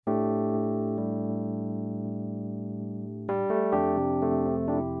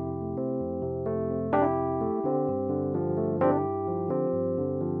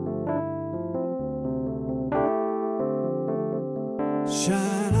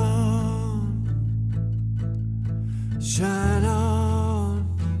Shine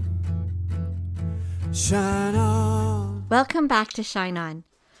on, shine on. Welcome back to Shine On.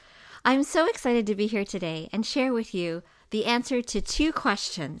 I'm so excited to be here today and share with you the answer to two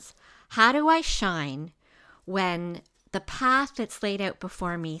questions. How do I shine when the path that's laid out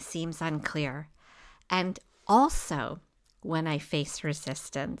before me seems unclear? And also when I face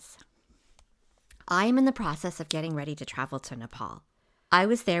resistance. I am in the process of getting ready to travel to Nepal. I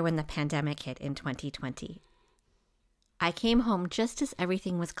was there when the pandemic hit in 2020. I came home just as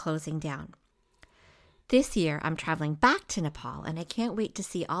everything was closing down. This year, I'm traveling back to Nepal, and I can't wait to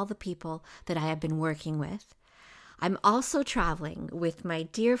see all the people that I have been working with. I'm also traveling with my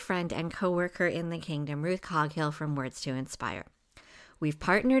dear friend and co-worker in the kingdom, Ruth Coghill from Words to Inspire. We've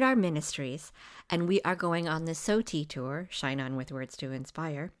partnered our ministries, and we are going on the SOTI tour, Shine On with Words to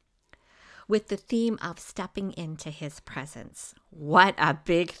Inspire, with the theme of stepping into his presence. What a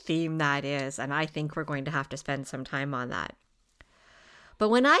big theme that is, and I think we're going to have to spend some time on that. But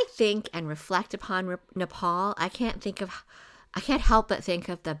when I think and reflect upon Nepal, I can't help but think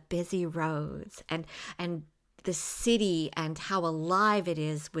of the busy roads and the city and how alive it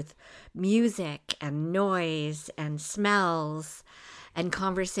is with music and noise and smells and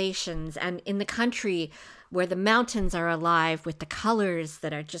conversations, and in the country where the mountains are alive with the colors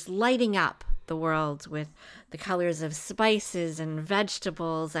that are just lighting up the world with the colors of spices and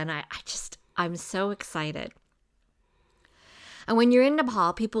vegetables, and I'm so excited. And when you're in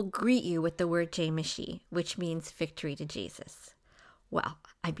Nepal, people greet you with the word Jai Mishi, which means victory to Jesus. Well,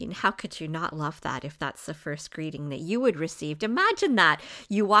 I mean, how could you not love that if that's the first greeting that you would receive? Imagine that.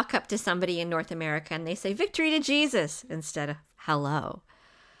 You walk up to somebody in North America and they say, victory to Jesus, instead of hello.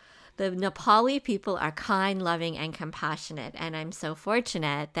 The Nepali people are kind, loving, and compassionate. And I'm so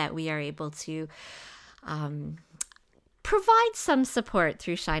fortunate that we are able to provide some support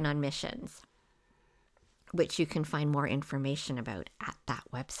through Shine On Missions, which you can find more information about at that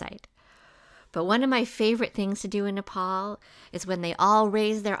website. But one of my favorite things to do in Nepal is when they all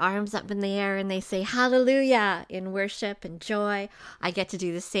raise their arms up in the air and they say hallelujah in worship and joy. I get to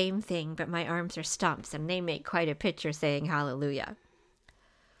do the same thing, but my arms are stumps and they make quite a picture saying hallelujah.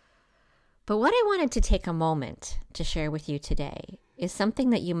 But what I wanted to take a moment to share with you today is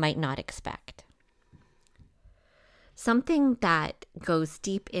something that you might not expect. Something that goes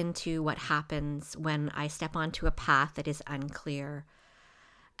deep into what happens when I step onto a path that is unclear,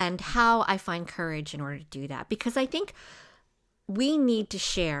 and how I find courage in order to do that. Because I think we need to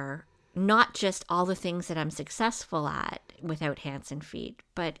share not just all the things that I'm successful at without hands and feet,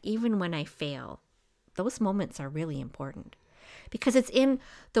 but even when I fail, those moments are really important. Because it's in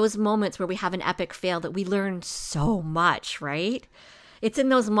those moments where we have an epic fail that we learn so much, right? It's in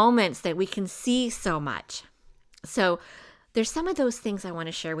those moments that we can see so much. So there's some of those things I want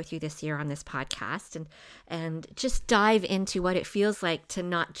to share with you this year on this podcast, and just dive into what it feels like to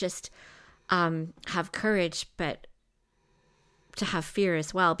not just have courage, but to have fear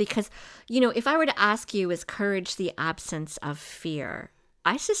as well. Because, if I were to ask you, is courage the absence of fear?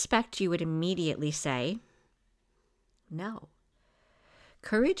 I suspect you would immediately say, no.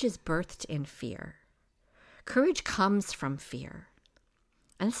 Courage is birthed in fear. Courage comes from fear,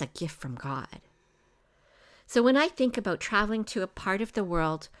 and it's a gift from God. So when I think about traveling to a part of the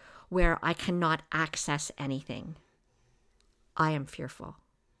world where I cannot access anything, I am fearful.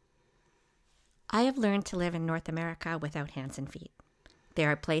 I have learned to live in North America without hands and feet.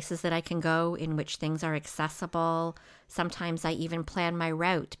 There are places that I can go in which things are accessible. Sometimes I even plan my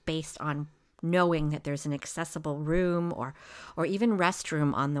route based on knowing that there's an accessible room or even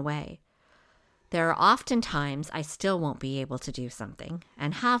restroom on the way. There are often times I still won't be able to do something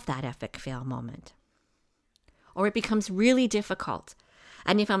and have that epic fail moment. Or it becomes really difficult.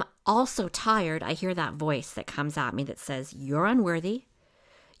 And if I'm also tired, I hear that voice that comes at me that says, you're unworthy,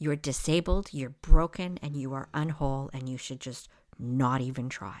 you're disabled, you're broken, and you are unwhole, and you should just not even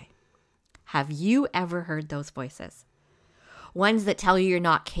try. Have you ever heard those voices? Ones that tell you you're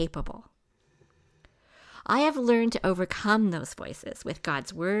not capable. I have learned to overcome those voices with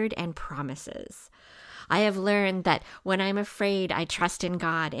God's word and promises. I have learned that when I'm afraid, I trust in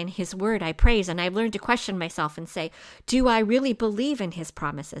God. In his word, I praise. And I've learned to question myself and say, do I really believe in his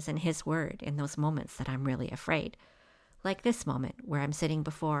promises and his word in those moments that I'm really afraid? Like this moment where I'm sitting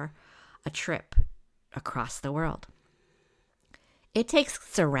before a trip across the world. It takes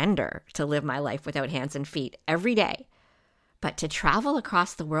surrender to live my life without hands and feet every day. But to travel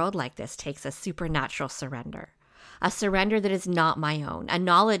across the world like this takes a supernatural surrender. A surrender that is not my own. A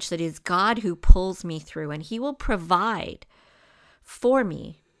knowledge that it is God who pulls me through, and he will provide for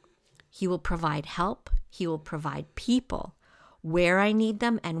me. He will provide help. He will provide people where I need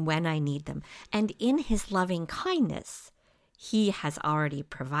them and when I need them. And in his loving kindness, he has already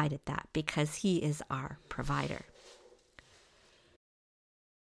provided that because he is our provider.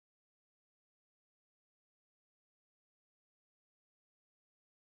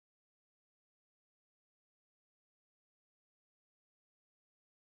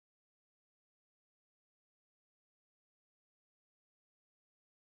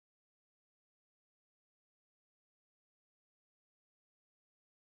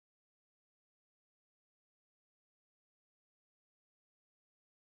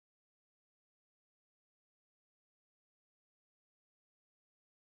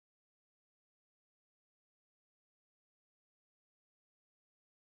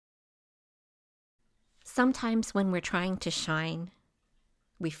 Sometimes when we're trying to shine,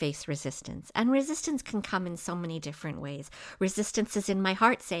 we face resistance. And resistance can come in so many different ways. Resistance is in my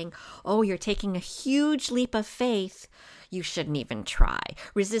heart saying, oh, you're taking a huge leap of faith. You shouldn't even try.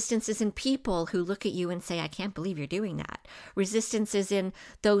 Resistance is in people who look at you and say, I can't believe you're doing that. Resistance is in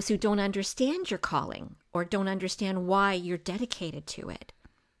those who don't understand your calling or don't understand why you're dedicated to it.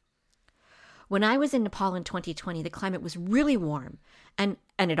 When I was in Nepal in 2020, the climate was really warm, and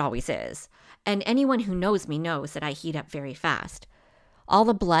it always is. And anyone who knows me knows that I heat up very fast. All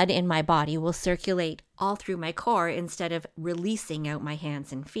the blood in my body will circulate all through my core instead of releasing out my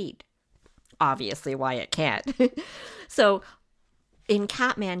hands and feet. Obviously, why it can't. So in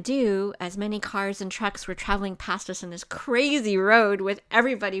Kathmandu, as many cars and trucks were traveling past us on this crazy road with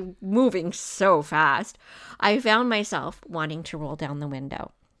everybody moving so fast, I found myself wanting to roll down the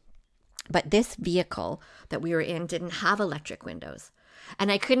window. But this vehicle that we were in didn't have electric windows.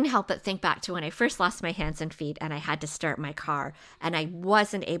 And I couldn't help but think back to when I first lost my hands and feet and I had to start my car and I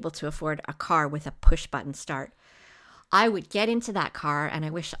wasn't able to afford a car with a push button start. I would get into that car, and I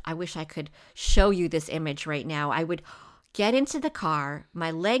wish I could show you this image right now. I would get into the car,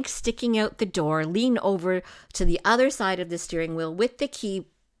 my legs sticking out the door, lean over to the other side of the steering wheel with the key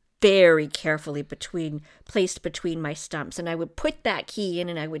very carefully placed between my stumps. And I would put that key in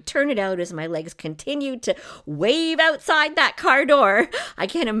and I would turn it out as my legs continued to wave outside that car door. I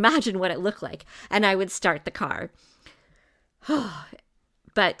can't imagine what it looked like. And I would start the car.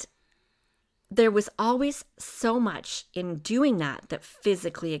 But there was always so much in doing that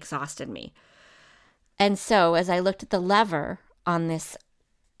physically exhausted me. And so as I looked at the lever on this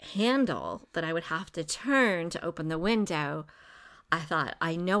handle that I would have to turn to open the window, I thought,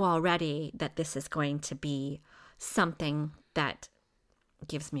 I know already that this is going to be something that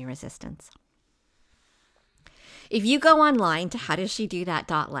gives me resistance. If you go online to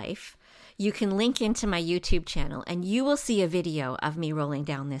howdoesshedo.life, you can link into my YouTube channel and you will see a video of me rolling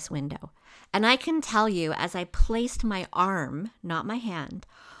down this window. And I can tell you, as I placed my arm, not my hand,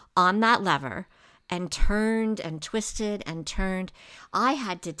 on that lever and turned and twisted and turned, I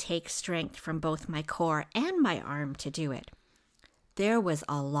had to take strength from both my core and my arm to do it. There was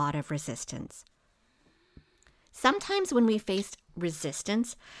a lot of resistance. Sometimes when we face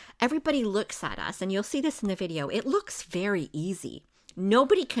resistance, everybody looks at us, and you'll see this in the video, it looks very easy.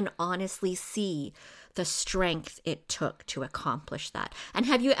 Nobody can honestly see the strength it took to accomplish that. And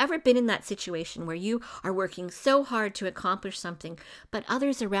have you ever been in that situation where you are working so hard to accomplish something, but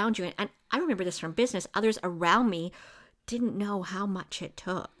others around you, and I remember this from business, others around me didn't know how much it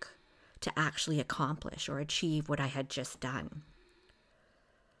took to actually accomplish or achieve what I had just done.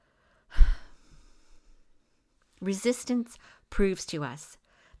 Resistance proves to us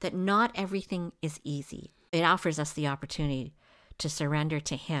that not everything is easy. It offers us the opportunity to surrender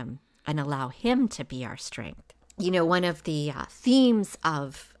to Him and allow Him to be our strength. You know, one of the themes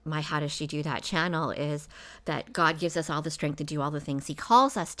of my How Does She Do That channel is that God gives us all the strength to do all the things He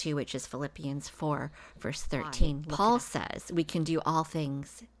calls us to, which is Philippians 4, verse 13. Paul says we can do all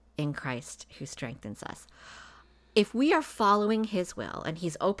things in Christ who strengthens us. If we are following His will and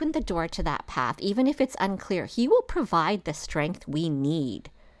He's opened the door to that path, even if it's unclear, He will provide the strength we need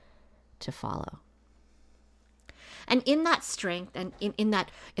to follow. And in that strength and in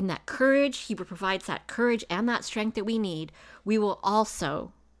that courage, He provides that courage and that strength that we need. We will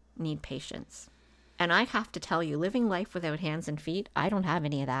also need patience. And I have to tell you, living life without hands and feet, I don't have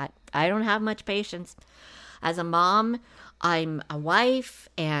any of that. I don't have much patience. As a mom, I'm a wife,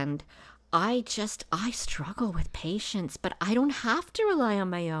 and I struggle with patience, but I don't have to rely on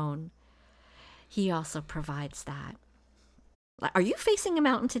my own. He also provides that. Are you facing a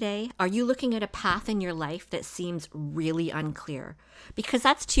mountain today? Are you looking at a path in your life that seems really unclear? Because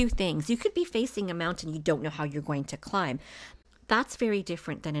that's two things. You could be facing a mountain you don't know how you're going to climb. That's very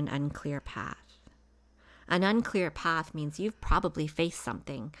different than an unclear path. An unclear path means you've probably faced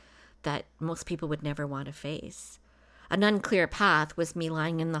something that most people would never want to face. An unclear path was me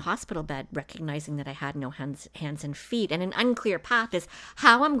lying in the hospital bed, recognizing that I had no hands and feet. And an unclear path is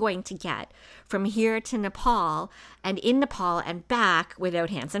how I'm going to get from here to Nepal and in Nepal and back without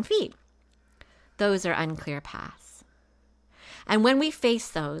hands and feet. Those are unclear paths. And when we face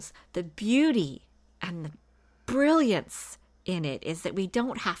those, the beauty and the brilliance in it is that we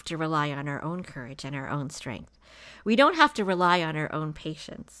don't have to rely on our own courage and our own strength. We don't have to rely on our own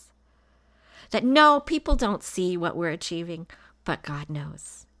patience. That no, people don't see what we're achieving, but God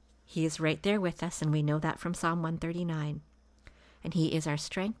knows. He is right there with us, and we know that from Psalm 139. And He is our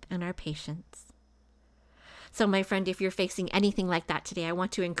strength and our patience. So, my friend, if you're facing anything like that today, I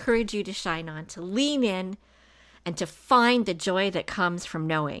want to encourage you to shine on, to lean in, and to find the joy that comes from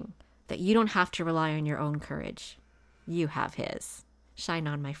knowing that you don't have to rely on your own courage. You have His. Shine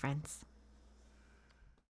on, my friends.